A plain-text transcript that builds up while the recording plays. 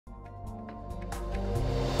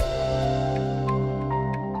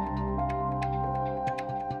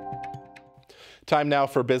Time now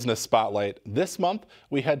for Business Spotlight. This month,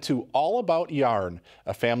 we head to All About Yarn,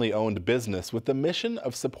 a family-owned business with the mission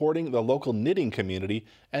of supporting the local knitting community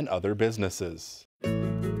and other businesses.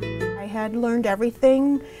 I had learned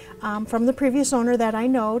everything from the previous owner that I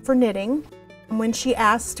know for knitting. When she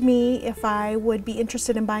asked me if I would be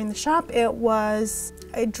interested in buying the shop, it was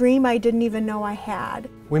a dream I didn't even know I had.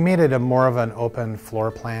 We made it more of an open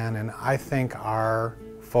floor plan, and I think our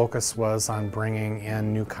focus was on bringing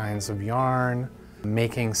in new kinds of yarn,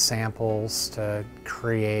 making samples to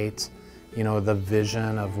create, the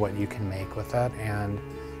vision of what you can make with it, and,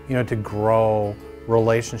 to grow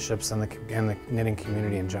relationships in the knitting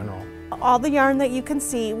community in general. All the yarn that you can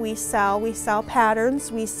see, we sell. We sell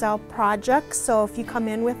patterns, we sell projects, so if you come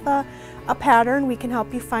in with a pattern, we can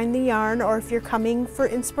help you find the yarn, or if you're coming for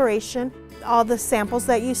inspiration, all the samples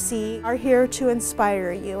that you see are here to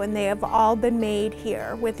inspire you, and they have all been made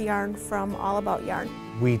here with yarn from All About Yarn.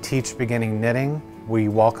 We teach beginning knitting. We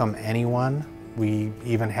welcome anyone. We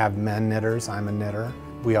even have men knitters. I'm a knitter.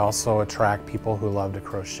 We also attract people who love to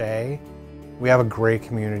crochet. We have a great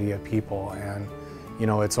community of people, and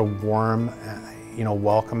it's a warm,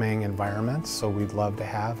 welcoming environment, so we'd love to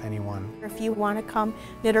have anyone. If you want to come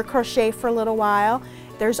knit or crochet for a little while,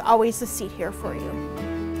 there's always a seat here for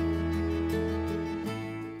you.